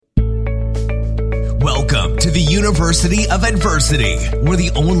Welcome to the University of Adversity, where the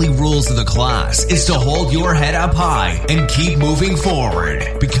only rules of the class is to hold your head up high and keep moving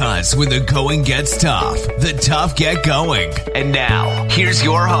forward. Because when the going gets tough, the tough get going. And now, here's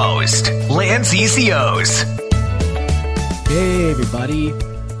your host, Lance Ecios. Hey, everybody.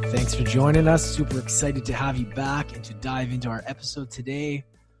 Thanks for joining us. Super excited to have you back and to dive into our episode today.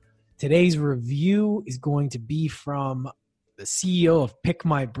 Today's review is going to be from the CEO of Pick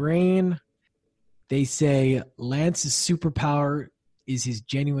My Brain. They say Lance's superpower is his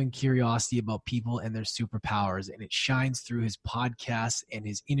genuine curiosity about people and their superpowers, and it shines through his podcasts and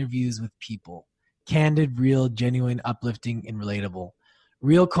his interviews with people. Candid, real, genuine, uplifting, and relatable.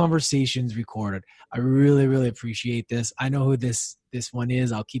 Real conversations recorded. I really appreciate this. I know who this one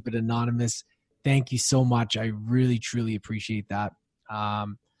is. I'll keep it anonymous. Thank you so much. I really, truly appreciate that.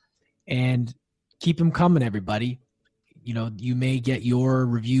 And keep them coming, everybody. You know, you may get your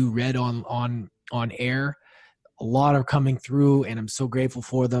review read on air. A lot are coming through, and I'm so grateful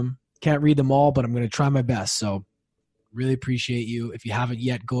for them. Can't read them all, but I'm going to try my best. So really appreciate you. If you haven't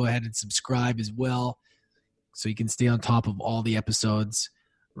yet, go ahead and subscribe as well so you can stay on top of all the episodes.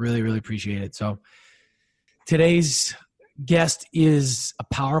 Really appreciate it. So today's guest is a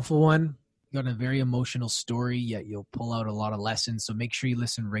powerful one. Got a very emotional story, yet you'll pull out a lot of lessons. So make sure you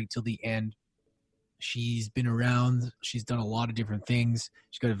listen right till the end. She's been around. She's done a lot of different things.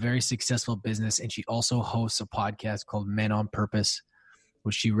 She's got a very successful business, and she also hosts a podcast called Men on Purpose,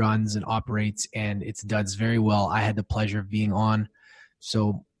 which she runs and operates, and it does very well. I had the pleasure of being on.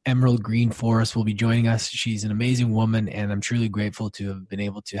 So Emerald Green Forest will be joining us. She's an amazing woman, and I'm truly grateful to have been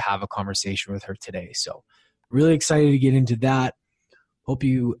able to have a conversation with her today. So really excited to get into that. Hope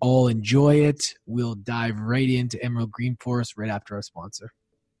you all enjoy it. We'll dive right into Emerald Green Forest right after our sponsor.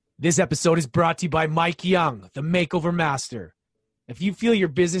 This episode is brought to you by Mike Young, the Makeover Master. If you feel your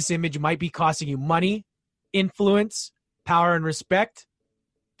business image might be costing you money, influence, power, and respect,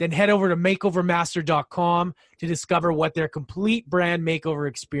 then head over to makeovermaster.com to discover what their complete brand makeover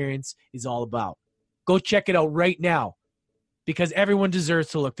experience is all about. Go check it out right now, because everyone deserves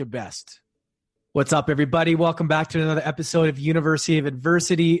to look their best. What's up, everybody? Welcome back to another episode of University of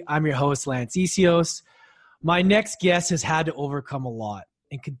Adversity. I'm your host, Lance Ecios. My next guest has had to overcome a lot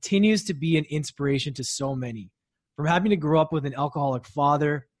and continues to be an inspiration to so many. From having to grow up with an alcoholic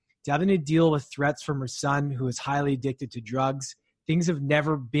father to having to deal with threats from her son who is highly addicted to drugs, things have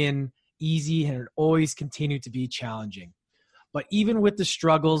never been easy and always continue to be challenging. But even with the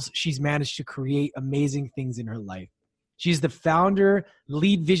struggles, she's managed to create amazing things in her life. She's the founder,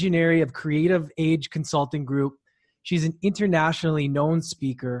 lead visionary of Creative Age Consulting Group. She's an internationally known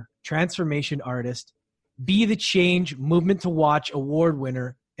speaker, transformation artist, Be the Change Movement to Watch award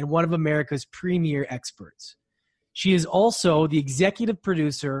winner, and one of America's premier experts. She is also the executive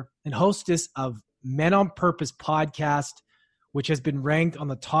producer and hostess of Men on Purpose podcast, which has been ranked on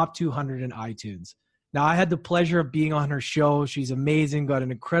the top 200 in iTunes. Now, I had the pleasure of being on her show. She's amazing, got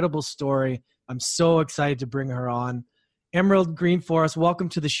an incredible story. I'm so excited to bring her on. Emerald Green Forest, welcome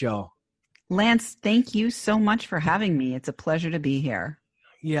to the show. Lance, thank you so much for having me. It's a pleasure to be here.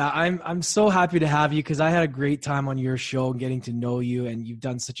 Yeah, I'm so happy to have you because I had a great time on your show getting to know you, and you've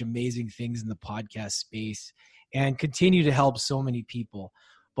done such amazing things in the podcast space and continue to help so many people.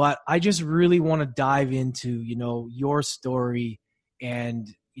 But I just really want to dive into, your story and,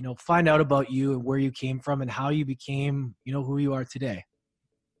 find out about you and where you came from and how you became, who you are today.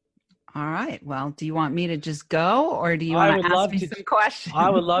 All right. Well, do you want me to just go, or do you want to ask me some questions? I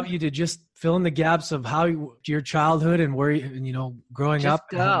would love you to just fill in the gaps of how your childhood and where growing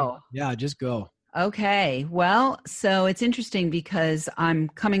up. Just go. Yeah, just go. Okay. Well, so it's interesting because I'm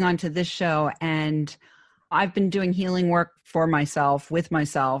coming onto this show and I've been doing healing work for myself, with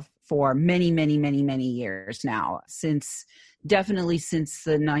myself for many years now, definitely since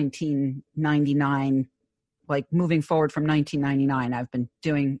the 1999, like moving forward from 1999, I've been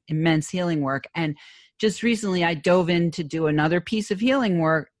doing immense healing work. And just recently I dove in to do another piece of healing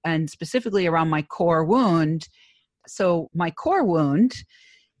work, and specifically around my core wound. So my core wound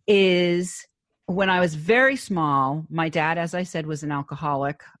is when I was very small. My dad, as I said, was an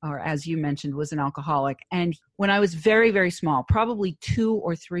alcoholic, or as you mentioned, was an alcoholic. And when I was very, very small, probably 2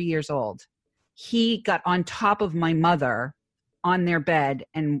 or 3 years old, he got on top of my mother on their bed,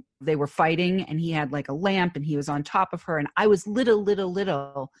 and they were fighting, and he had like a lamp and he was on top of her, and I was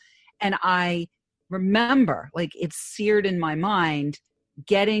little. And I remember, like, it's seared in my mind,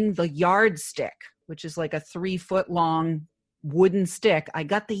 getting the yardstick, which is like a 3-foot long wooden stick. I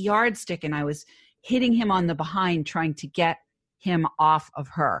got the yardstick and I was hitting him on the behind, trying to get him off of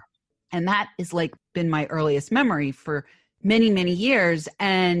her. And that is like been my earliest memory for many years.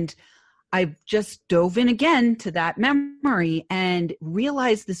 And I just dove in again to that memory and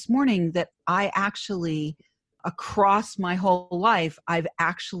realized this morning that I actually, across my whole life, I've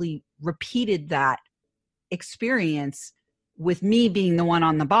actually repeated that experience with me being the one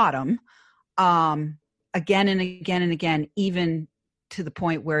on the bottom, again and again and again, even to the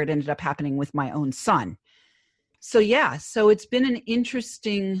point where it ended up happening with my own son. So yeah, so it's been an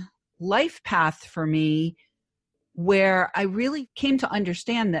interesting life path for me where I really came to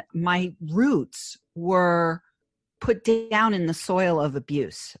understand that my roots were put down in the soil of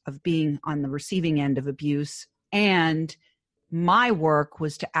abuse, of being on the receiving end of abuse. And my work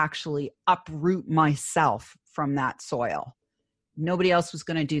was to actually uproot myself from that soil. Nobody else was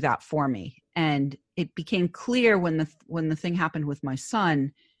going to do that for me. And it became clear when the thing happened with my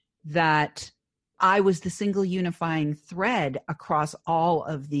son that I was the single unifying thread across all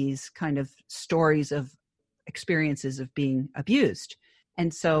of these kind of stories of experiences of being abused.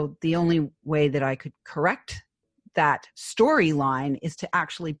 And so the only way that I could correct that storyline is to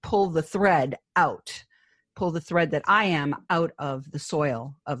actually pull the thread that I am out of the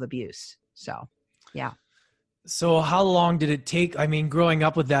soil of abuse. So, yeah. So how long did it take? I mean, growing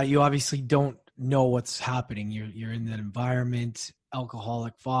up with that, you obviously don't know what's happening. You're in that environment,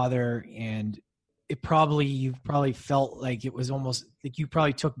 alcoholic father, and you probably felt like it was almost like you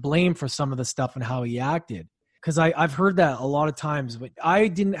probably took blame for some of the stuff and how he acted. Because I've heard that a lot of times. But I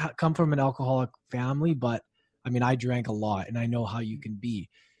didn't come from an alcoholic family, but I mean, I drank a lot, and I know how you can be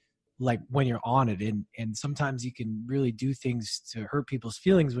like when you're on it. And sometimes you can really do things to hurt people's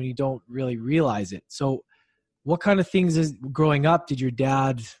feelings when you don't really realize it. So what kind of things growing up did your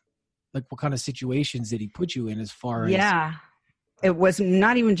dad, like what kind of situations did he put you in as far as? Yeah, it was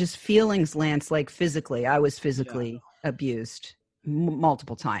not even just feelings, Lance, like physically. I was physically abused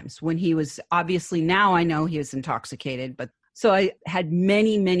multiple times when he was, obviously now I know he was intoxicated, but so I had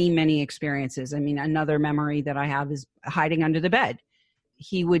many, many, many experiences. I mean, another memory that I have is hiding under the bed.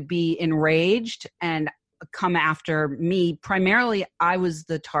 He would be enraged and come after me. Primarily, I was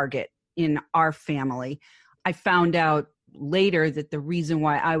the target in our family. I found out later that the reason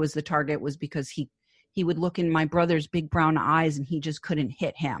why I was the target was because he would look in my brother's big brown eyes and he just couldn't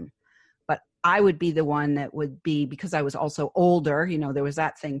hit him. But I would be the one that would be, because I was also older, there was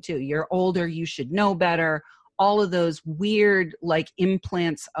that thing too. You're older, you should know better. All of those weird like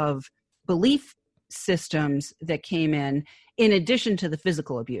implants of belief systems that came in addition to the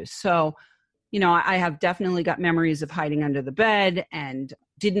physical abuse. So, I have definitely got memories of hiding under the bed and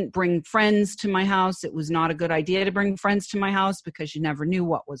didn't bring friends to my house. It was not a good idea to bring friends to my house because you never knew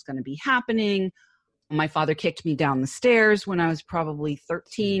what was going to be happening. My father kicked me down the stairs when I was probably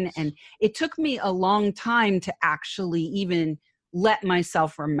 13. And it took me a long time to actually even let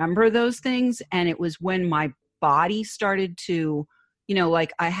myself remember those things. And it was when my body started to,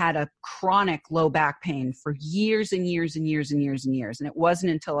 like I had a chronic low back pain for years and years and years and years and years. And it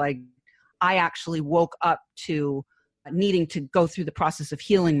wasn't until I actually woke up to needing to go through the process of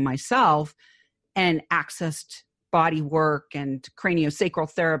healing myself and accessed body work and craniosacral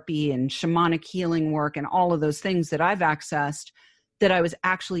therapy and shamanic healing work and all of those things that I've accessed, that I was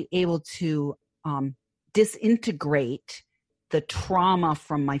actually able to disintegrate the trauma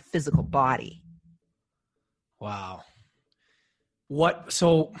from my physical body. Wow.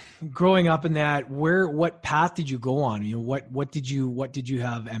 So growing up in that, what path did you go on? What did you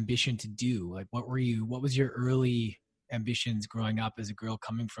have ambition to do? Like, what was your early ambitions growing up as a girl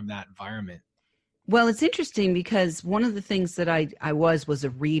coming from that environment? Well, it's interesting because one of the things that I was a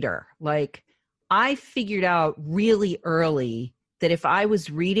reader. Like, I figured out really early that if I was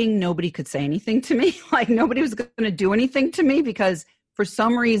reading, nobody could say anything to me. Like, nobody was going to do anything to me because for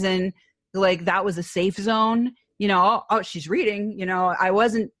some reason, like, that was a safe zone. Oh, she's reading,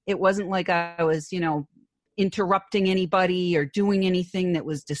 it wasn't like I was, interrupting anybody or doing anything that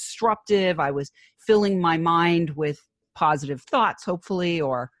was disruptive. I was filling my mind with positive thoughts, hopefully,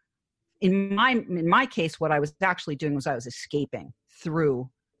 or in my case, what I was actually doing was I was escaping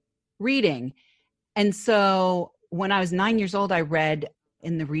through reading. And so when I was 9 years old, I read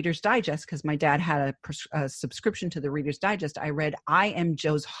in the Reader's Digest, because my dad had a subscription to the Reader's Digest. I read I Am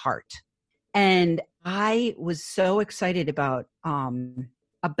Joe's Heart. And I was so excited about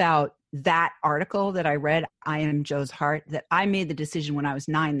that article that I read, I Am Joe's Heart, that I made the decision when I was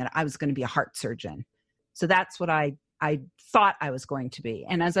 9 that I was going to be a heart surgeon. So that's what I thought I was going to be.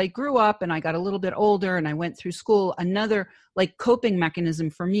 And as I grew up and I got a little bit older and I went through school, another like coping mechanism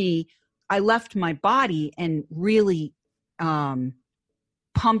for me, I left my body and really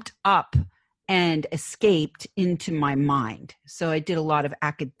pumped up and escaped into my mind. So I did a lot of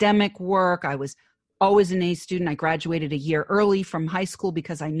academic work. I was always an A student. I graduated a year early from high school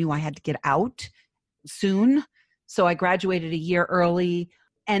because I knew I had to get out soon. So I graduated a year early.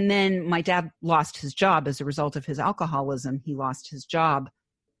 And then my dad lost his job as a result of his alcoholism. He lost his job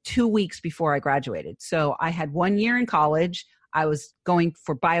 2 weeks before I graduated. So I had 1 year in college. I was going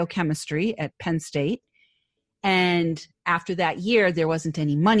for biochemistry at Penn State. And after that year, there wasn't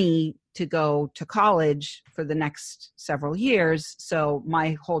any money to go to college for the next several years. So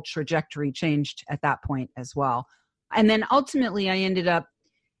my whole trajectory changed at that point as well. And then ultimately, I ended up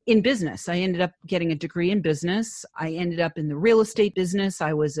in business. I ended up getting a degree in business. I ended up in the real estate business.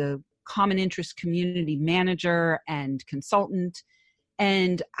 I was a common interest community manager and consultant.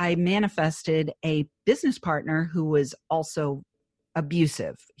 And I manifested a business partner who was also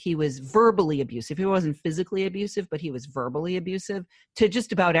abusive. He was verbally abusive. He wasn't physically abusive, but he was verbally abusive to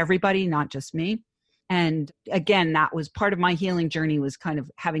just about everybody, not just me. And again, that was part of my healing journey, was kind of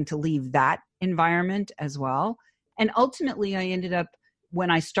having to leave that environment as well. And ultimately, I ended up,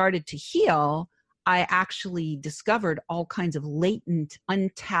 when I started to heal, I actually discovered all kinds of latent,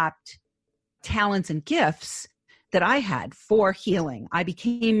 untapped talents and gifts that I had for healing. I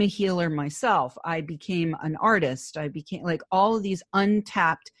became a healer myself. I became an artist. I became like all of these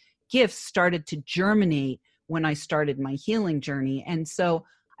untapped gifts started to germinate when I started my healing journey. And so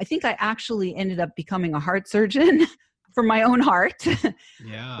I think I actually ended up becoming a heart surgeon for my own heart.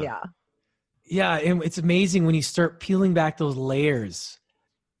 Yeah. Yeah. And it's amazing when you start peeling back those layers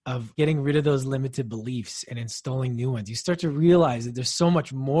of getting rid of those limited beliefs and installing new ones. You start to realize that there's so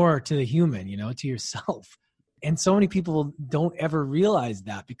much more to the human, to yourself. And so many people don't ever realize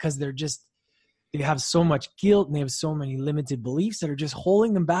that because they have so much guilt and they have so many limited beliefs that are just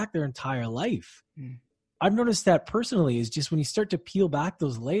holding them back their entire life. I've noticed that personally, is just when you start to peel back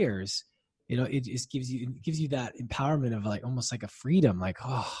those layers, it just gives you that empowerment of like, almost like a freedom, like,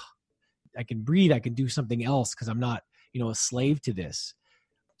 oh, I can breathe, I can do something else because I'm not, a slave to this.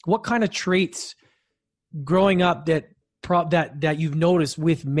 What kind of traits growing up that you've noticed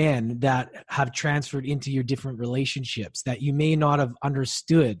with men that have transferred into your different relationships that you may not have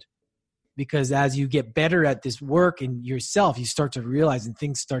understood? Because as you get better at this work in yourself, you start to realize and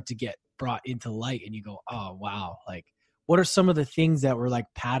things start to get brought into light and you go, oh, wow. Like, what are some of the things that were like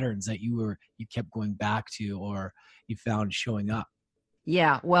patterns that you kept going back to or you found showing up?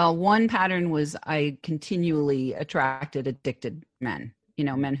 Yeah. Well, one pattern was I continually attracted addicted men.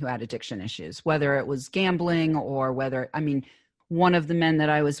 Men who had addiction issues, whether it was gambling or one of the men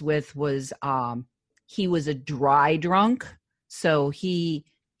that I was with was, he was a dry drunk. So he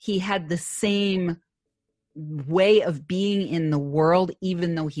had the same way of being in the world,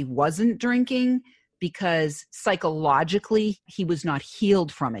 even though he wasn't drinking, because psychologically he was not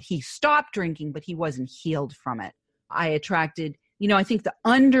healed from it. He stopped drinking, but he wasn't healed from it. I attracted, I think the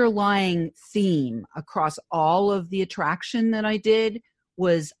underlying theme across all of the attraction that I did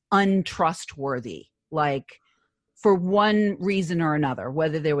was untrustworthy, like for one reason or another,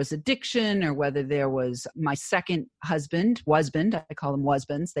 whether there was addiction or whether there was my second husband, I call them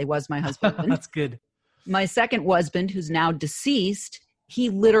husbands. They was my husband. That's good. My second husband, who's now deceased, he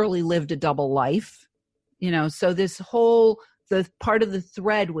literally lived a double life, so the part of the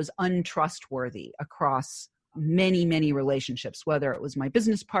thread was untrustworthy across many, many relationships, whether it was my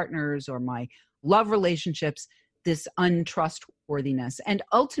business partners or my love relationships, this untrustworthiness. And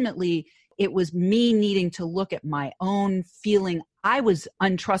ultimately, it was me needing to look at my own feeling. I was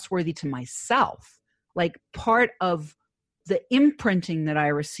untrustworthy to myself. Like part of the imprinting that I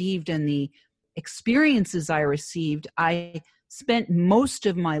received and the experiences I received, I spent most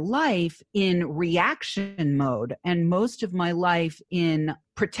of my life in reaction mode and most of my life in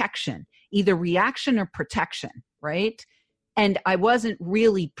protection, either reaction or protection, right? And I wasn't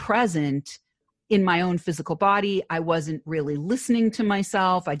really present in my own physical body. I wasn't really listening to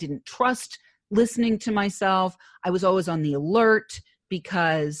myself. I didn't trust listening to myself. I was always on the alert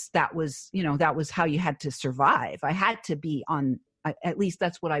because that was how you had to survive. I had to be on, at least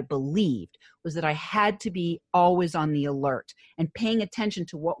that's what I believed, was that I had to be always on the alert and paying attention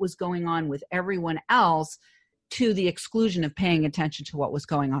to what was going on with everyone else to the exclusion of paying attention to what was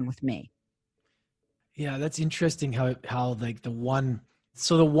going on with me. Yeah, that's interesting how like the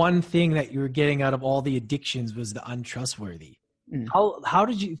one thing that you were getting out of all the addictions was the untrustworthy. How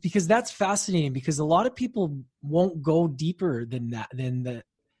did you, because that's fascinating, because a lot of people won't go deeper than that, than the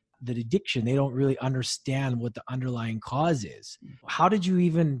addiction. They don't really understand what the underlying cause is. How did you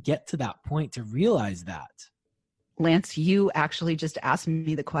even get to that point to realize that? Lance, you actually just asked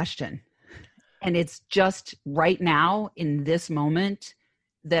me the question. And it's just right now in this moment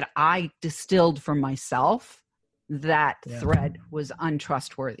that I distilled for myself that thread was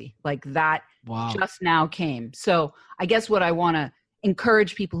untrustworthy. Like that just now came. So I guess what I want to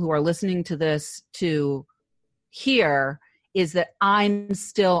encourage people who are listening to this to hear is that I'm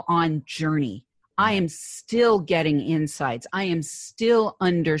still on journey. I am still getting insights. I am still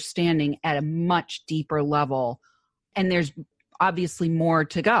understanding at a much deeper level. And there's obviously more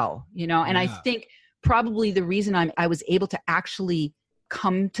to go, and I think probably the reason I was able to actually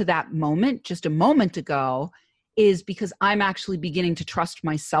come to that moment just a moment ago is because I'm actually beginning to trust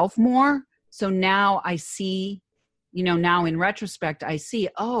myself more. So now I see, now in retrospect, I see,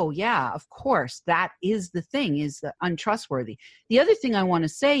 oh yeah, of course, that is the thing, is the untrustworthy. The other thing I want to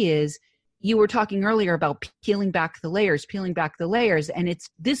say is, you were talking earlier about peeling back the layers. And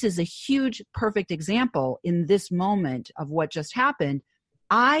this is a huge, perfect example in this moment of what just happened.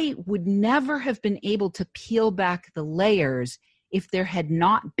 I would never have been able to peel back the layers if there had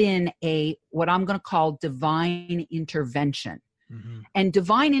not been what I'm going to call divine intervention. Mm-hmm. And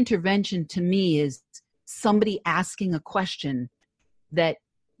divine intervention to me is somebody asking a question that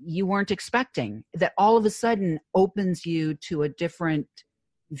you weren't expecting, that all of a sudden opens you to a different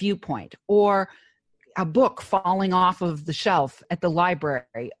viewpoint, or a book falling off of the shelf at the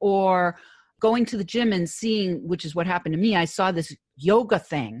library, or going to the gym and seeing, which is what happened to me. I saw this yoga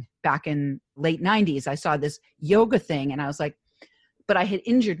thing back in late 90s. I saw this yoga thing and I was like, but I had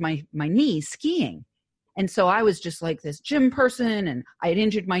injured my knee skiing. And so I was just like this gym person, and I had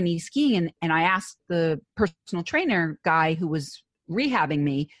injured my knee skiing. And I asked the personal trainer guy who was rehabbing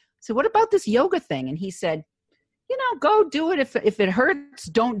me, so what about this yoga thing? And he said, go do it. If it hurts,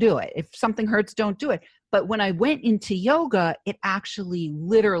 don't do it. If something hurts, don't do it. But when I went into yoga, it actually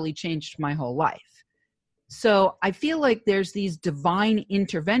literally changed my whole life. So I feel like there's these divine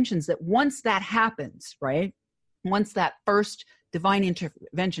interventions that once that happens, right? Once that first divine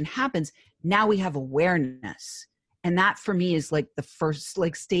intervention happens, now we have awareness. And that for me is like the first,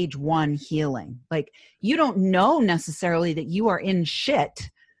 like stage 1 healing. Like you don't know necessarily that you are in shit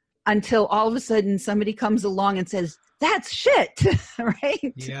until all of a sudden somebody comes along and says, that's shit,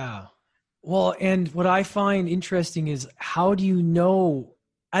 right? Yeah. Well, and what I find interesting is, how do you know,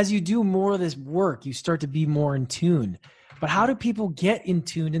 as you do more of this work, you start to be more in tune. But how do people get in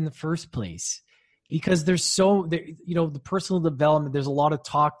tune in the first place? Because the personal development, there's a lot of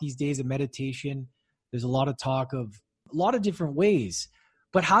talk these days of meditation. There's a lot of talk of a lot of different ways.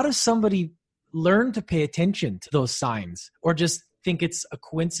 But how does somebody learn to pay attention to those signs, or just think it's a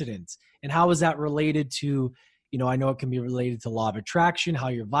coincidence? And how is that related to, I know it can be related to law of attraction, how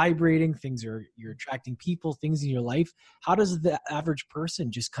you're vibrating, you're attracting people, things in your life. How does the average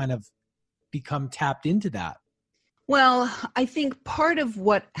person just kind of become tapped into that? Well, I think part of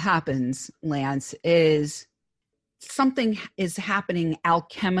what happens, Lance, is something is happening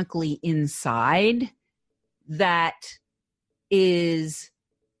alchemically inside that is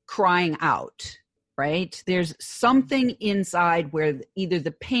crying out. Right? There's something inside where either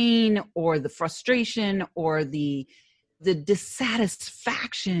the pain or the frustration or the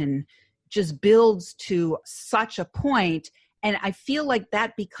dissatisfaction just builds to such a point. And I feel like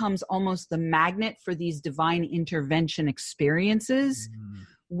that becomes almost the magnet for these divine intervention experiences,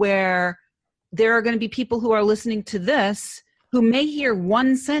 where there are going to be people who are listening to this who may hear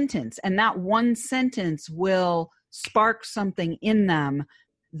one sentence, and that one sentence will spark something in them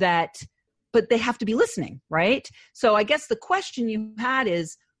but they have to be listening, right? So I guess the question you had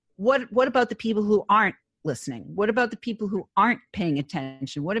is, what about the people who aren't listening? What about the people who aren't paying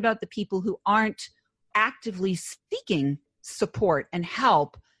attention? What about the people who aren't actively seeking support and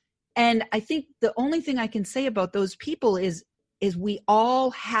help? And I think the only thing I can say about those people is we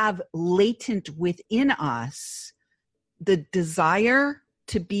all have latent within us the desire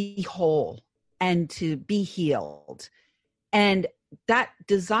to be whole and to be healed. And that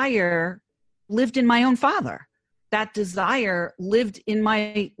desire lived in my own father. That desire lived in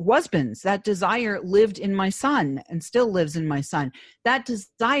my husband's. That desire lived in my son and still lives in my son. That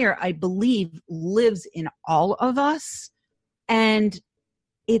desire, I believe, lives in all of us. And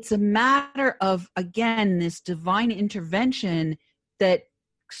it's a matter of, again, this divine intervention that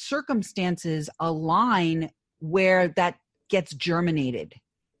circumstances align where that gets germinated.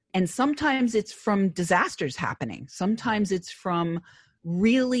 And sometimes it's from disasters happening. Sometimes it's from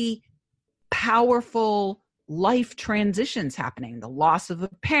really powerful life transitions happening, the loss of a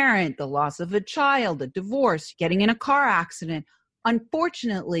parent, the loss of a child, a divorce, getting in a car accident.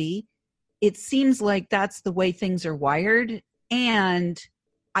 Unfortunately, it seems like that's the way things are wired. And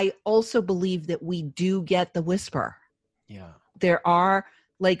I also believe that we do get the whisper. Yeah.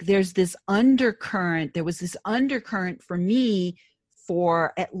 There's this undercurrent. There was this undercurrent for me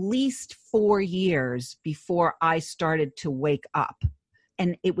for at least 4 years before I started to wake up.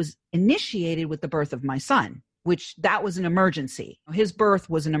 And it was initiated with the birth of my son, which that was an emergency. His birth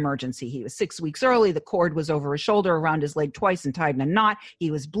was an emergency. He was 6 weeks early. The cord was over his shoulder, around his leg twice and tied in a knot. He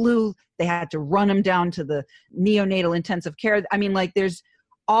was blue. They had to run him down to the neonatal intensive care. I mean, like, there's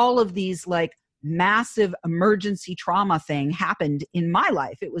all of these like massive emergency trauma thing happened in my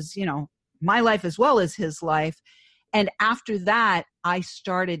life. It was, my life as well as his life. And after that, I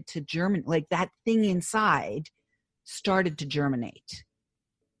started to germinate, like that thing inside started to germinate.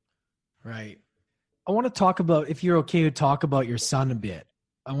 Right. I want to talk about, if you're okay to talk about your son a bit.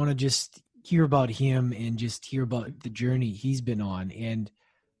 I want to just hear about him and just hear about the journey he's been on. And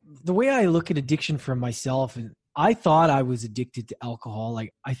the way I look at addiction for myself, and I thought I was addicted to alcohol.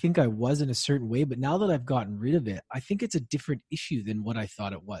 Like, I think I was in a certain way, but now that I've gotten rid of it, I think it's a different issue than what I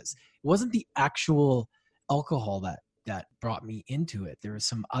thought it was. It wasn't the actual alcohol that brought me into it. There were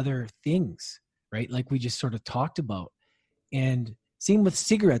some other things, right? Like we just sort of talked about. And same with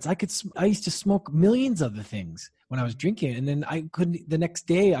cigarettes. I used to smoke millions of the things when I was drinking, and then the next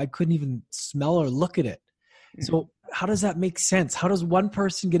day I couldn't even smell or look at it. So how does that make sense? How does one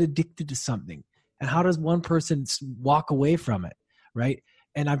person get addicted to something? And how does one person walk away from it? Right.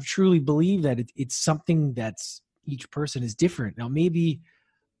 And I truly believe that it's something that's, each person is different. Now, maybe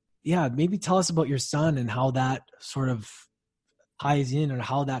tell us about your son and how that sort of ties in, or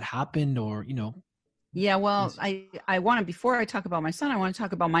how that happened, or, Yeah, well, I want to, before I talk about my son, I want to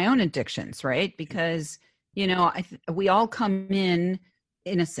talk about my own addictions, right? Because, we all come in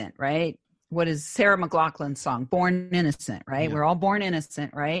innocent, right? What is Sarah McLachlan's song? Born Innocent, right? Yeah. We're all born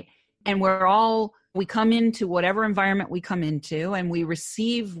innocent, right? And we come into whatever environment we come into, and we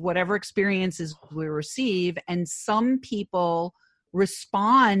receive whatever experiences we receive. And some people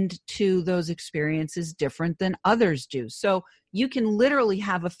respond to those experiences different than others do. So you can literally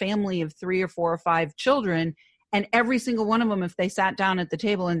have a family of 3 or 4 or 5 children, and every single one of them, if they sat down at the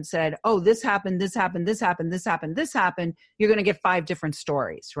table and said, oh, this happened, this happened, this happened, this happened, this happened, you're going to get 5 different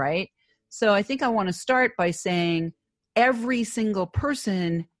stories, right? So I think I want to start by saying every single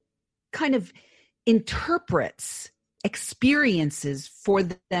person kind of interprets experiences for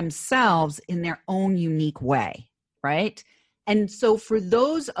themselves in their own unique way, right? And so for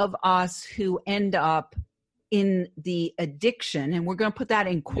those of us who end up in the addiction, and we're going to put that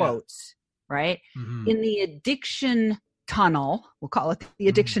in quotes, right? Mm-hmm. In the addiction tunnel, we'll call it the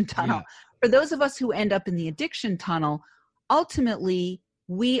addiction tunnel. Yeah. For those of us who end up in the addiction tunnel, ultimately,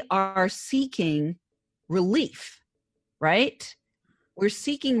 we are seeking relief, right? We're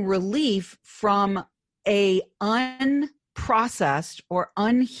seeking relief from a unprocessed or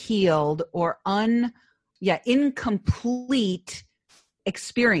unhealed or incomplete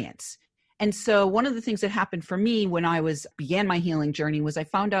experience. And so one of the things that happened for me when I began my healing journey was I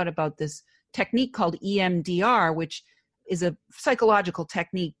found out about this technique called EMDR, which is a psychological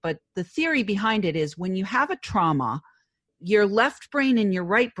technique, but the theory behind it is when you have a trauma, your left brain and your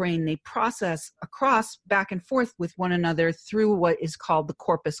right brain, they process across back and forth with one another through what is called the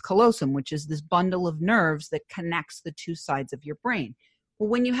corpus callosum, which is this bundle of nerves that connects the two sides of your brain. Well,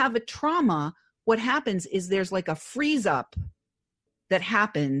 when you have a trauma, what happens is there's like a freeze up that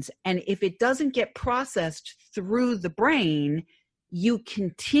happens. And if it doesn't get processed through the brain, you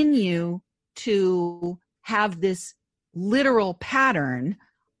continue to have this literal pattern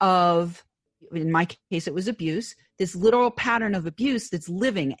of, in my case, it was abuse, this literal pattern of abuse that's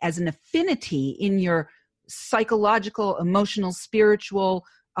living as an affinity in your psychological, emotional, spiritual,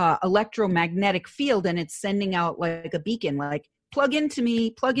 electromagnetic field. And it's sending out like a beacon, like plug into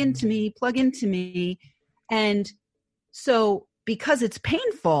me, plug into me, plug into me. And so because it's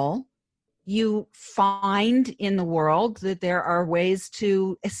painful, you find in the world that there are ways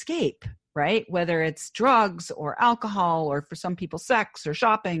to escape, right? Whether it's drugs or alcohol, or for some people, sex or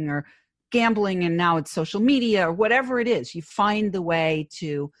shopping or gambling, and now it's social media or whatever it is, you find the way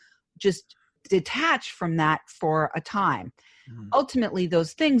to just detach from that for a time. Ultimately,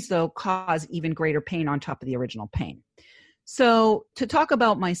 those things, though, cause even greater pain on top of the original pain. So to talk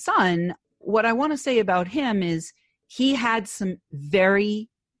about my son, what I want to say about him is he had some very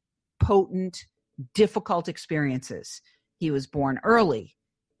potent, difficult experiences. He was born early.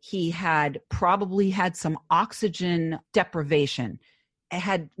 He had probably had some oxygen deprivation.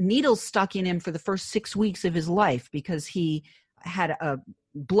 Had needles stuck in him for the first 6 weeks of his life because he had a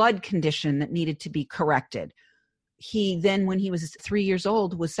blood condition that needed to be corrected. He then, when he was 3 years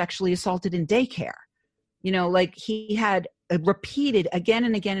old, was sexually assaulted in daycare. Like he had repeated again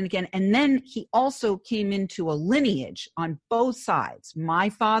and again and again. And then he also came into a lineage on both sides. My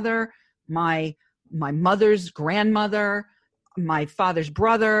father, my mother's grandmother, my father's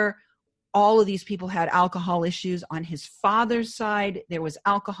brother. All of these people had alcohol issues. On his father's side, there was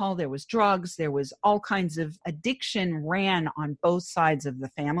alcohol, there was drugs, there was all kinds of addiction ran on both sides of the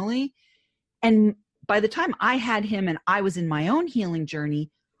family. And by the time I had him and I was in my own healing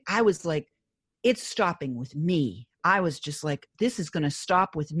journey, I was like, it's stopping with me. I was just like, this is going to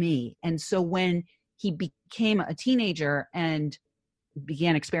stop with me. And so when he became a teenager and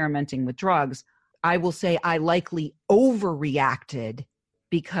began experimenting with drugs, I will say I likely overreacted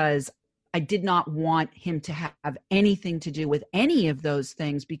because I did not want him to have anything to do with any of those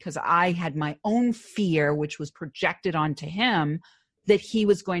things, because I had my own fear, which was projected onto him, that he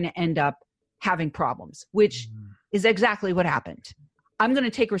was going to end up having problems, which is exactly what happened. I'm going to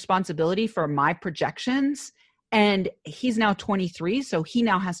take responsibility for my projections, and he's now 23, so he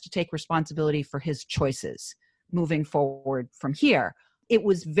now has to take responsibility for his choices moving forward from here. It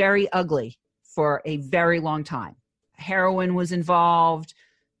was very ugly for a very long time. Heroin was involved.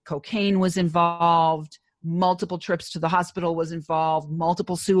 Cocaine was involved, multiple trips to the hospital was involved,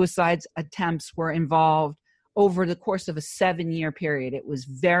 multiple suicide attempts were involved over the course of a 7-year period. It was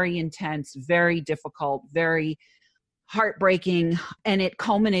very intense, very difficult, very heartbreaking. And it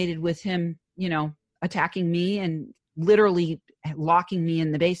culminated with him, attacking me and literally locking me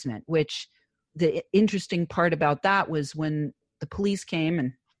in the basement, which the interesting part about that was when the police came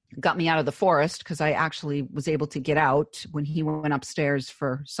and got me out of the forest, because I actually was able to get out when he went upstairs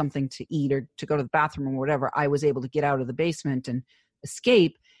for something to eat or to go to the bathroom or whatever. I was able to get out of the basement and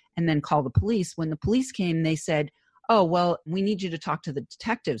escape and then call the police. When the police came, they said, oh, well, we need you to talk to the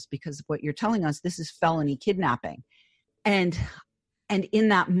detectives because what you're telling us, this is felony kidnapping. And in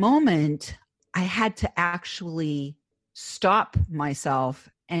that moment, I had to actually stop myself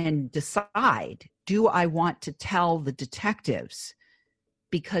and decide, do I want to tell the detectives?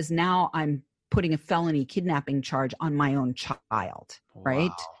 Because now I'm putting a felony kidnapping charge on my own child, right?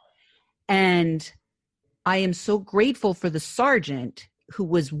 Wow. And I am so grateful for the sergeant who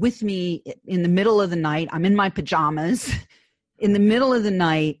was with me in the middle of the night. I'm in my pajamas. In the middle of the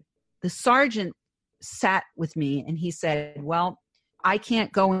night, the sergeant sat with me and he said, well, I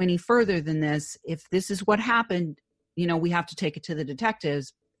can't go any further than this. If this is what happened, we have to take it to the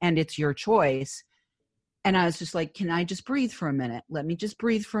detectives and it's your choice. And I was just like, can I just breathe for a minute? Let me just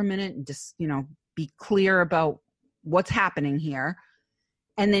breathe for a minute and just, be clear about what's happening here.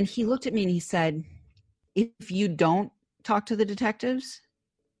 And then he looked at me and he said, if you don't talk to the detectives,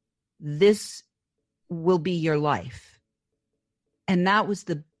 this will be your life. And that was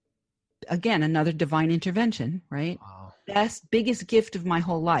again, another divine intervention, right? Wow. Biggest gift of my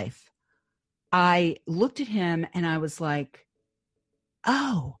whole life. I looked at him and I was like,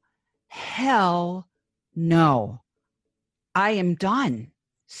 oh, hell no, I am done.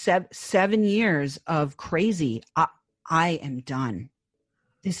 7 years of crazy. I am done.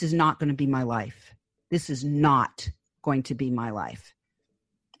 This is not going to be my life. This is not going to be my life.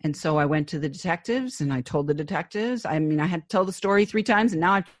 And so I went to the detectives and I told the detectives, I had to tell the story 3 times and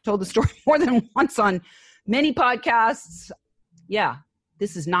now I've told the story more than once on many podcasts. Yeah,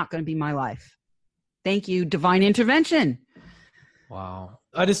 this is not going to be my life. Thank you, divine intervention. Wow.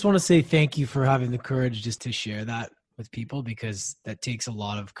 I just want to say thank you for having the courage just to share that with people, because that takes a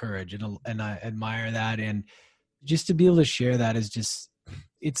lot of courage and I admire that. And just to be able to share that is just,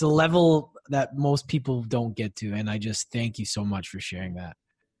 it's a level that most people don't get to. And I just thank you so much for sharing that.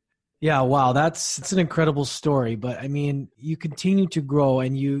 Yeah. Wow. It's an incredible story, but you continue to grow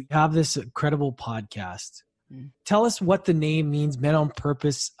and you have this incredible podcast. Tell us what the name means, Men on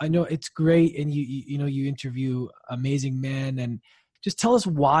Purpose. I know it's great. And you interview amazing men, and just tell us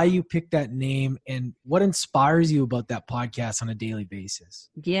why you picked that name and what inspires you about that podcast on a daily basis.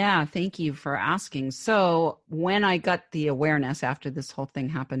 Yeah, thank you for asking. So when I got the awareness after this whole thing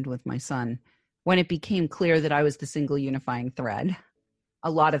happened with my son, when it became clear that I was the single unifying thread,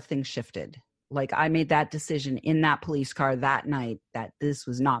 a lot of things shifted. Like I made that decision in that police car that night that this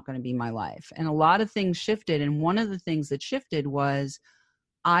was not going to be my life. And a lot of things shifted. And one of the things that shifted was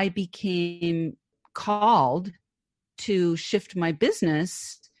I became called to shift my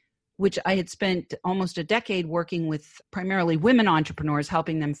business, which I had spent almost a decade working with primarily women entrepreneurs,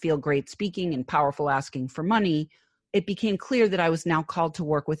 helping them feel great speaking and powerful asking for money. It became clear that I was now called to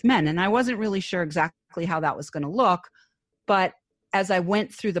work with men. And I wasn't really sure exactly how that was going to look. But as I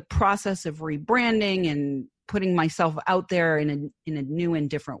went through the process of rebranding and putting myself out there in a new and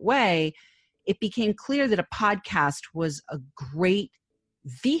different way, it became clear that a podcast was a great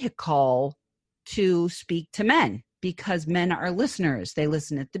vehicle to speak to men, because men are listeners. They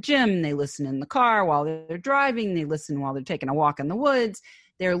listen at the gym, they listen in the car while they're driving, they listen while they're taking a walk in the woods.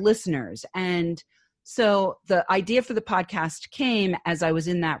 They're listeners. And So the idea for the podcast came as I was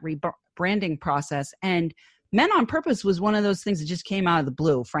in that rebranding process, and Men on Purpose was one of those things that just came out of the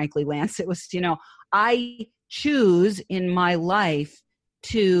blue, frankly, Lance. It was, I choose in my life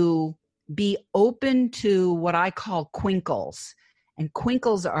to be open to what I call quinkles. And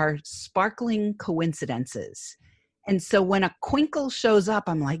quinkles are sparkling coincidences. And so when a quinkle shows up,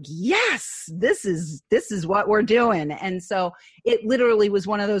 I'm like, yes, this is what we're doing. And so it literally was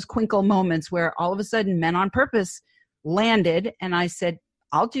one of those quinkle moments where all of a sudden Men on Purpose landed, and I said,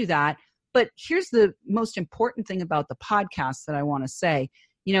 I'll do that. But here's the most important thing about the podcast that I want to say.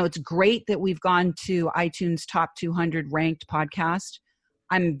 It's great that we've gone to iTunes top 200 ranked podcast.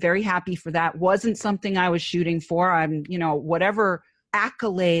 I'm very happy for that. Wasn't something I was shooting for. Whatever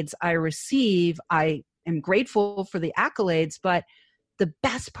accolades I receive, I am grateful for the accolades. But the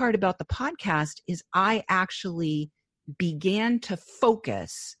best part about the podcast is I actually began to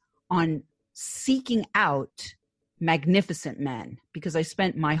focus on seeking out magnificent men, because I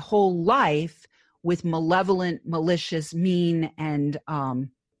spent my whole life with malevolent, malicious, mean, and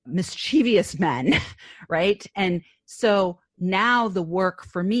mischievous men, right? And so now the work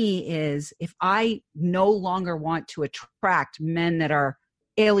for me is, if I no longer want to attract men that are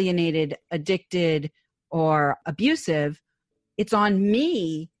alienated, addicted, or abusive, it's on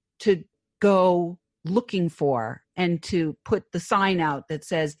me to go looking for and to put the sign out that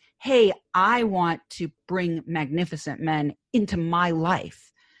says, hey, I want to bring magnificent men into my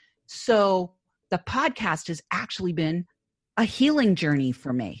life. So the podcast has actually been a healing journey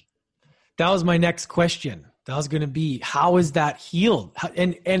for me. That was my next question. That was going to be, how is that healed?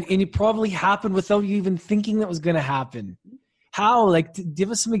 And it probably happened without you even thinking that was going to happen. How,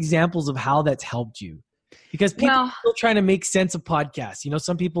 give us some examples of how that's helped you. Because people are still trying to make sense of podcasts.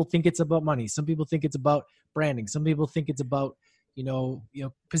 Some people think it's about money. Some people think it's about branding. Some people think it's about,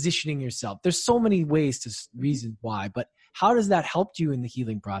 positioning yourself. There's so many reasons why, but how does that help you in the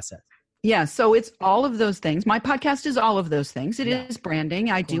healing process? Yeah. So it's all of those things. My podcast is all of those things. It is branding.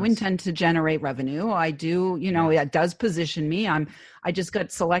 I do intend to generate revenue. I do, it does position me. I just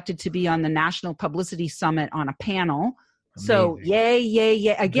got selected to be on the National Publicity Summit on a panel. Amazing. So yay.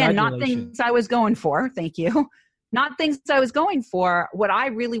 Again, not things I was going for. Thank you. Not things I was going for. What I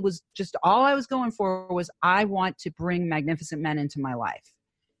really was all I was going for was, I want to bring magnificent men into my life.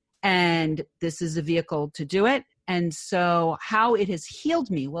 And this is a vehicle to do it. And so how it has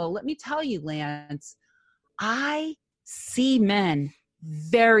healed me. Well, let me tell you, Lance, I see men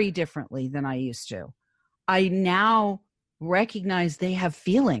very differently than I used to. I now recognize they have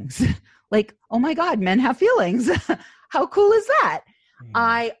feelings. Like, oh my God, men have feelings. How cool is that?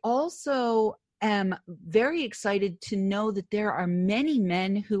 I also am very excited to know that there are many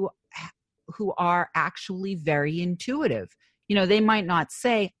men who are actually very intuitive. They might not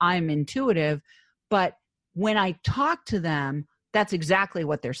say I'm intuitive, but when I talk to them, that's exactly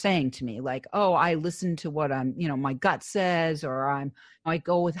what they're saying to me. Like, oh, I listen to what my gut says, or I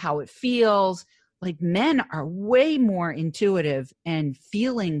go with how it feels. Like, men are way more intuitive and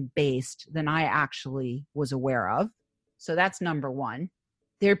feeling based than I actually was aware of. So that's number one.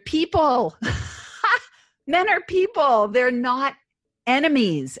 They're people. Men are people. They're not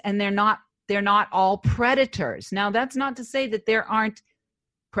enemies, and they're not all predators. Now, that's not to say that there aren't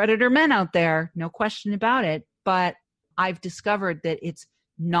predator men out there, no question about it, but I've discovered that it's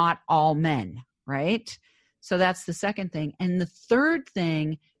not all men, right? So that's the second thing. And the third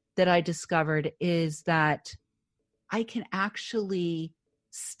thing that I discovered is that I can actually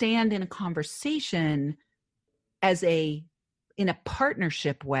stand in a conversation in a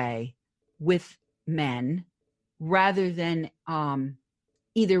partnership way with men, rather than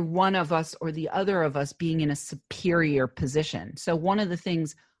either one of us or the other of us being in a superior position. So one of the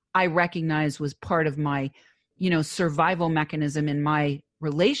things I recognized was part of my, survival mechanism in my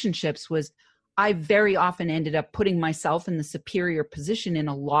relationships was, I very often ended up putting myself in the superior position in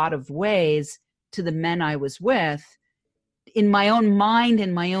a lot of ways to the men I was with, in my own mind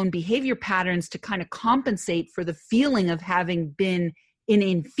and my own behavior patterns, to kind of compensate for the feeling of having been in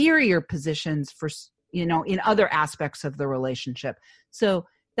inferior positions for, in other aspects of the relationship. So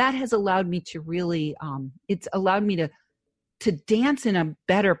that has allowed me to really, it's allowed me to dance in a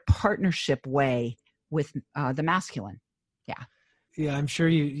better partnership way with the masculine. Yeah. Yeah, I'm sure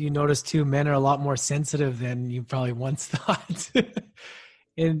you notice too, men are a lot more sensitive than you probably once thought.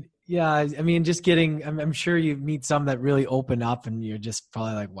 And yeah, I mean, I'm sure you meet some that really open up, and you're just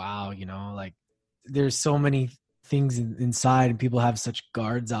probably like, wow, like there's so many things inside, and people have such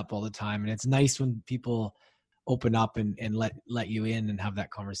guards up all the time. And it's nice when people open up and let you in and have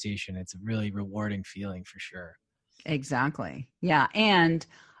that conversation. It's a really rewarding feeling for sure. Exactly. Yeah. And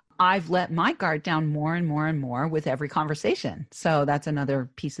I've let my guard down more and more and more with every conversation. So that's another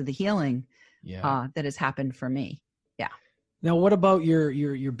piece of the healing that has happened for me. Yeah. Now, what about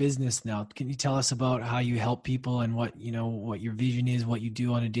your business now? Can you tell us about how you help people and what your vision is, what you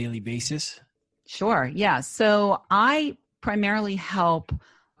do on a daily basis? Sure. Yeah. So I primarily help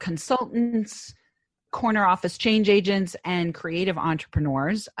consultants, corner office change agents, and creative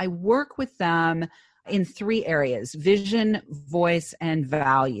entrepreneurs. I work with them in 3 areas: vision, voice, and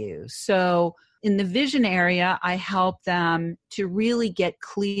value. So in the vision area, I help them to really get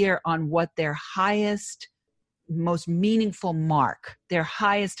clear on what their highest, most meaningful mark, their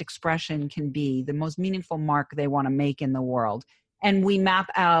highest expression can be, the most meaningful mark they want to make in the world. And we map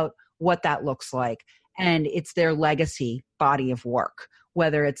out what that looks like. And it's their legacy body of work,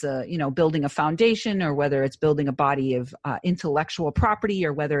 whether it's building a foundation, or whether it's building a body of intellectual property,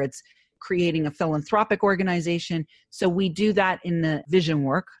 or whether it's creating a philanthropic organization. So we do that in the vision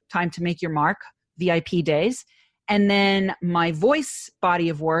work, Time to Make Your Mark, VIP days. And then my voice body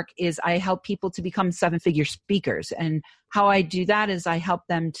of work is I help people to become 7-figure speakers. And how I do that is I help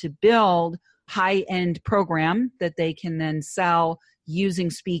them to build high-end program that they can then sell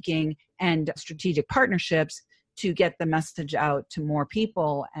using speaking and strategic partnerships to get the message out to more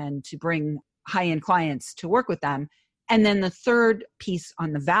people and to bring high-end clients to work with them. And then the third piece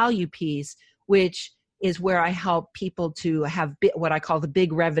on the value piece, which is where I help people to have what I call the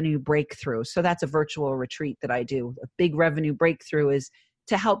big revenue breakthrough. So that's a virtual retreat that I do. A big revenue breakthrough is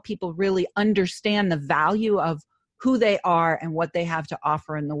to help people really understand the value of who they are and what they have to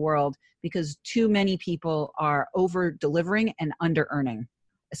offer in the world, because too many people are over delivering and under earning,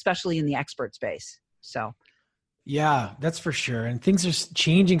 especially in the expert space. So yeah, that's for sure. And things are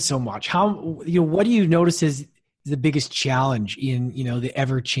changing so much. What do you notice is the biggest challenge in, the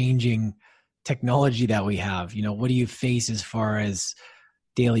ever changing technology that we have? What do you face as far as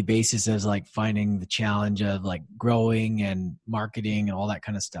daily basis as like finding the challenge of like growing and marketing and all that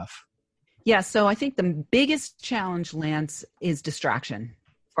kind of stuff? Yeah. So I think the biggest challenge, Lance, is distraction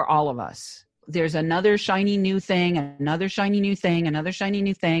for all of us. There's another shiny new thing, another shiny new thing, another shiny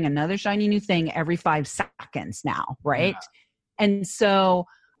new thing, another shiny new thing every 5 seconds now, right? Yeah. And so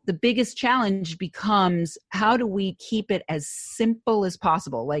the biggest challenge becomes, how do we keep it as simple as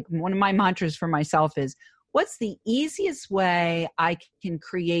possible? Like one of my mantras for myself is, what's the easiest way I can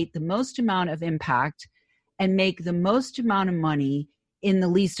create the most amount of impact and make the most amount of money in the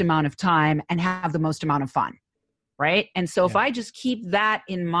least amount of time and have the most amount of fun, right? And so if I just keep that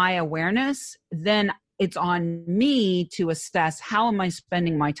in my awareness, then it's on me to assess, how am I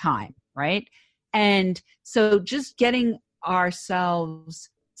spending my time, right? And so just getting ourselves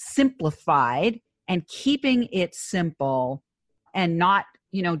simplified and keeping it simple and not,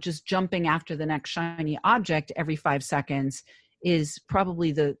 just jumping after the next shiny object every 5 seconds is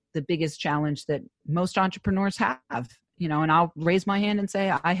probably the biggest challenge that most entrepreneurs have. And I'll raise my hand and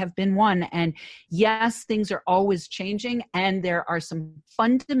say I have been one. And yes, things are always changing, and there are some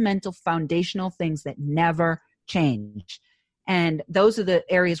fundamental foundational things that never change. And those are the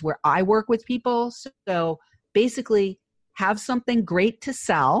areas where I work with people. So basically, have something great to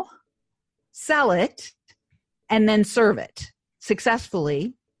sell it, and then serve it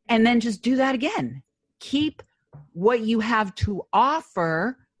successfully, and then just do that again. Keep what you have to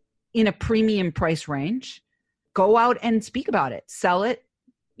offer in a premium price range. Go out and speak about it, sell it,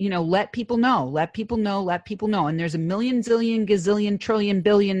 let people know. And there's a million, zillion, gazillion, trillion,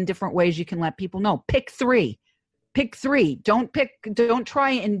 billion different ways you can let people know. Pick three. Don't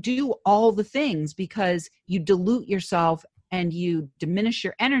try and do all the things, because you dilute yourself and you diminish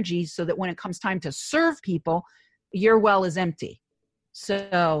your energy, so that when it comes time to serve people, your well is empty.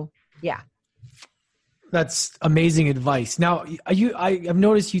 So, yeah. That's amazing advice. Now, I've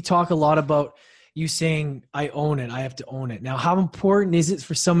noticed you talk a lot about you saying, I own it. I have to own it. Now, how important is it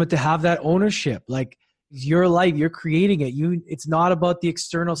for someone to have that ownership? Like, your life, you're creating it. It's not about the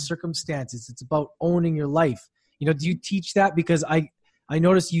external circumstances. It's about owning your life. Do you teach that? Because I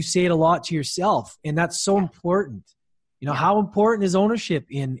notice you say it a lot to yourself, and that's so important. How important is ownership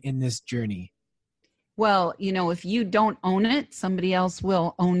in this journey? Well, if you don't own it, somebody else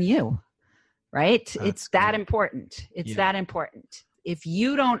will own you, right? It's that important. It's that important. If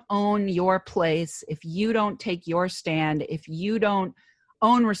you don't own your place, if you don't take your stand, if you don't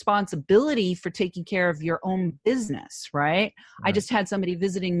own responsibility for taking care of your own business, right? I just had somebody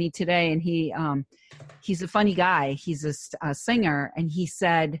visiting me today, and he's a funny guy. He's a singer, and he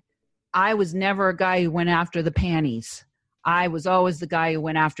said, I was never a guy who went after the panties. I was always the guy who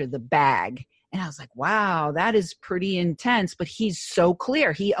went after the bag. And I was like, wow, that is pretty intense. But he's so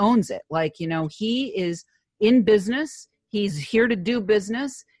clear. He owns it. Like, he is in business. He's here to do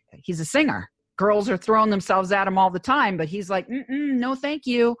business. he's a singer. Girls are throwing themselves at him all the time, but he's like, no, thank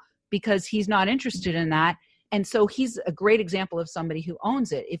you, because he's not interested in that. And so he's a great example of somebody who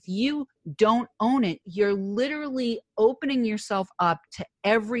owns it. If you don't own it, you're literally opening yourself up to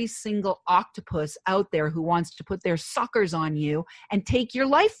every single octopus out there who wants to put their suckers on you and take your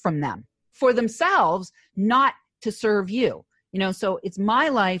life from them for themselves, not to serve you. So it's my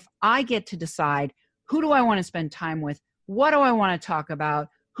life. I get to decide, who do I want to spend time with? What do I want to talk about?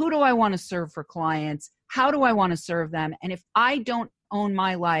 Who do I want to serve for clients? How do I want to serve them? And if I don't own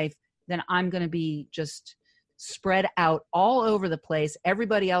my life, then I'm going to be just spread out all over the place.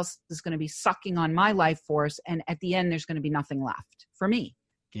 Everybody else is going to be sucking on my life force. And at the end, there's going to be nothing left for me.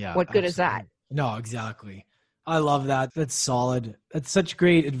 Yeah. What good absolutely. is that? No, exactly. I love that. That's solid. That's such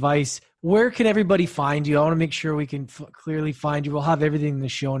great advice. Where can everybody find you? I want to make sure we can clearly find you. We'll have everything in the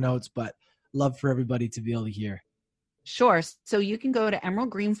show notes, but love for everybody to be able to hear. Sure. So you can go to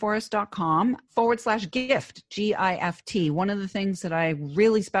emeraldgreenforest.com/gift, GIFT. One of the things that I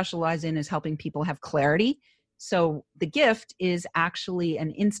really specialize in is helping people have clarity. So the gift is actually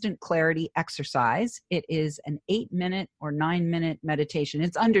an instant clarity exercise. It is an 8-minute or 9-minute meditation.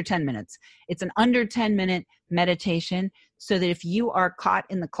 It's under 10 minutes. It's an under 10-minute meditation so that if you are caught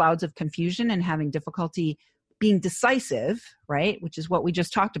in the clouds of confusion and having difficulty being decisive, right, which is what we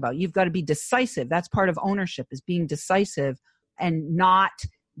just talked about, you've got to be decisive. That's part of ownership, is being decisive and not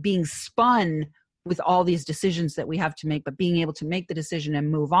being spun with all these decisions that we have to make, but being able to make the decision and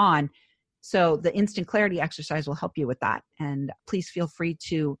move on. So the instant clarity exercise will help you with that. And please feel free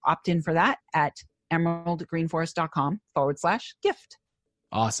to opt in for that at emeraldgreenforest.com/gift.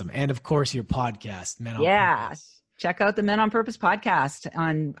 Awesome. And of course, your podcast, Men on Purpose. Check out the Men on Purpose podcast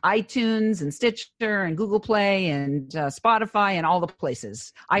on iTunes and Stitcher and Google Play and Spotify and all the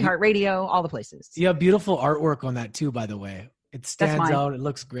places. iHeartRadio, all the places. You have beautiful artwork on that too, by the way. It stands out. It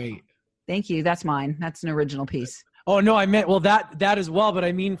looks great. Thank you. That's mine. That's an original piece. Oh, no, I meant, well, that as well, but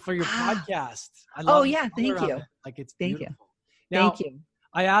I mean for your podcast. I love thank you. Like, it's thank beautiful. you. Now, thank you.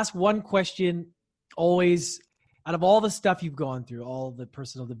 I ask one question always, out of all the stuff you've gone through, all the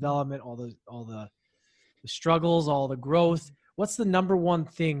personal development, all the struggles, all the growth, what's the number one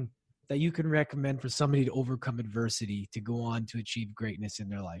thing that you can recommend for somebody to overcome adversity to go on to achieve greatness in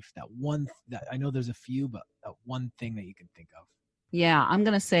their life? That one, that I know there's a few, but that one thing that you can think of. Yeah, I'm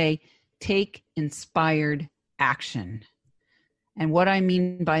going to say take inspired action. And what I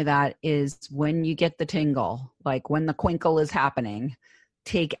mean by that is when you get the tingle, like when the quinkle is happening,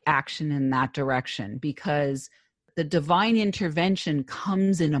 take action in that direction, because the divine intervention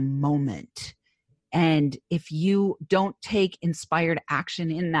comes in a moment. And if you don't take inspired action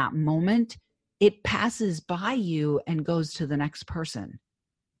in that moment, it passes by you and goes to the next person.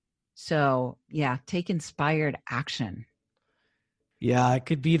 So yeah, take inspired action. Yeah, it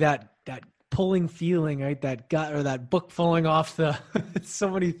could be that pulling feeling, right? That gut or that book falling off the so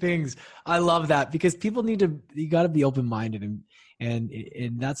many things. I love that, because people you got to be open-minded, and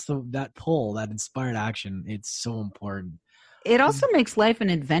that's that pull, that inspired action. It's so important. It also makes life an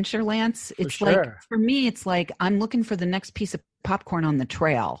adventure, Lance. It's sure. like, for me, it's like I'm looking for the next piece of popcorn on the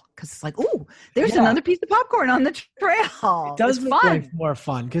trail, because it's like, oh, there's another piece of popcorn on the trail. It does make life more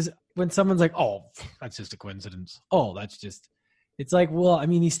fun, because when someone's like, oh, that's just a coincidence. Oh, it's like, well, I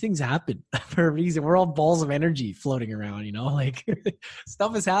mean, these things happen for a reason. We're all balls of energy floating around, like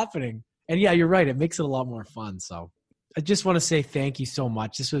stuff is happening. And yeah, you're right. It makes it a lot more fun. So I just want to say thank you so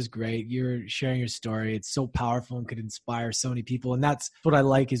much. This was great. You're sharing your story. It's so powerful and could inspire so many people. And that's what I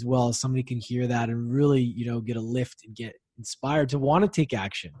like as well. Somebody can hear that and really, get a lift and get inspired to want to take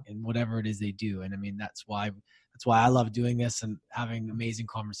action in whatever it is they do. And I mean, that's why I love doing this and having amazing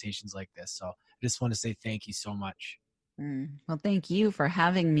conversations like this. So I just want to say thank you so much. Well, thank you for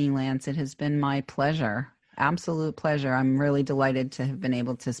having me, Lance. It has been my pleasure. Absolute pleasure. I'm really delighted to have been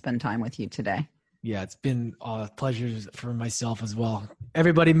able to spend time with you today. Yeah, it's been a pleasure for myself as well.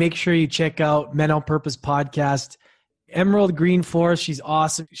 Everybody, make sure you check out Men on Purpose podcast. Emerald Green Forest, she's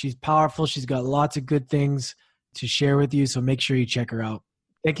awesome. She's powerful. She's got lots of good things to share with you. So make sure you check her out.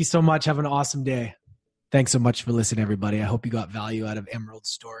 Thank you so much. Have an awesome day. Thanks so much for listening, everybody. I hope you got value out of Emerald's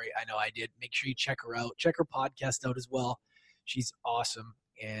story. I know I did. Make sure you check her out. Check her podcast out as well. She's awesome,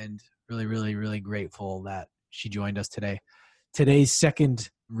 and really, really, really grateful that she joined us today. Today's second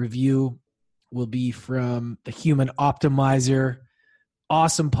review will be from The Human Optimizer.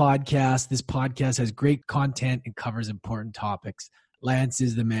 Awesome podcast. This podcast has great content and covers important topics. Lance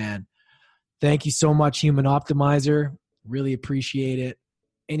is the man. Thank you so much, Human Optimizer. Really appreciate it.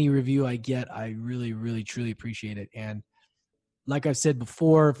 Any review I get, I really, really, truly appreciate it. And like I've said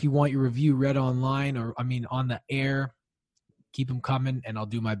before, if you want your review read online on the air, keep them coming, and I'll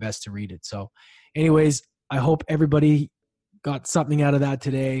do my best to read it. So anyways, I hope everybody got something out of that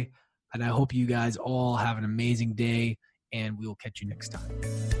today, and I hope you guys all have an amazing day, and we will catch you next time.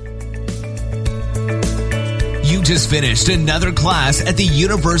 You just finished another class at the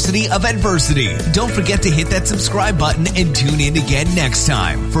University of Adversity. Don't forget to hit that subscribe button and tune in again next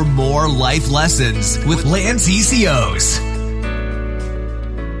time for more life lessons with Lance ECOs.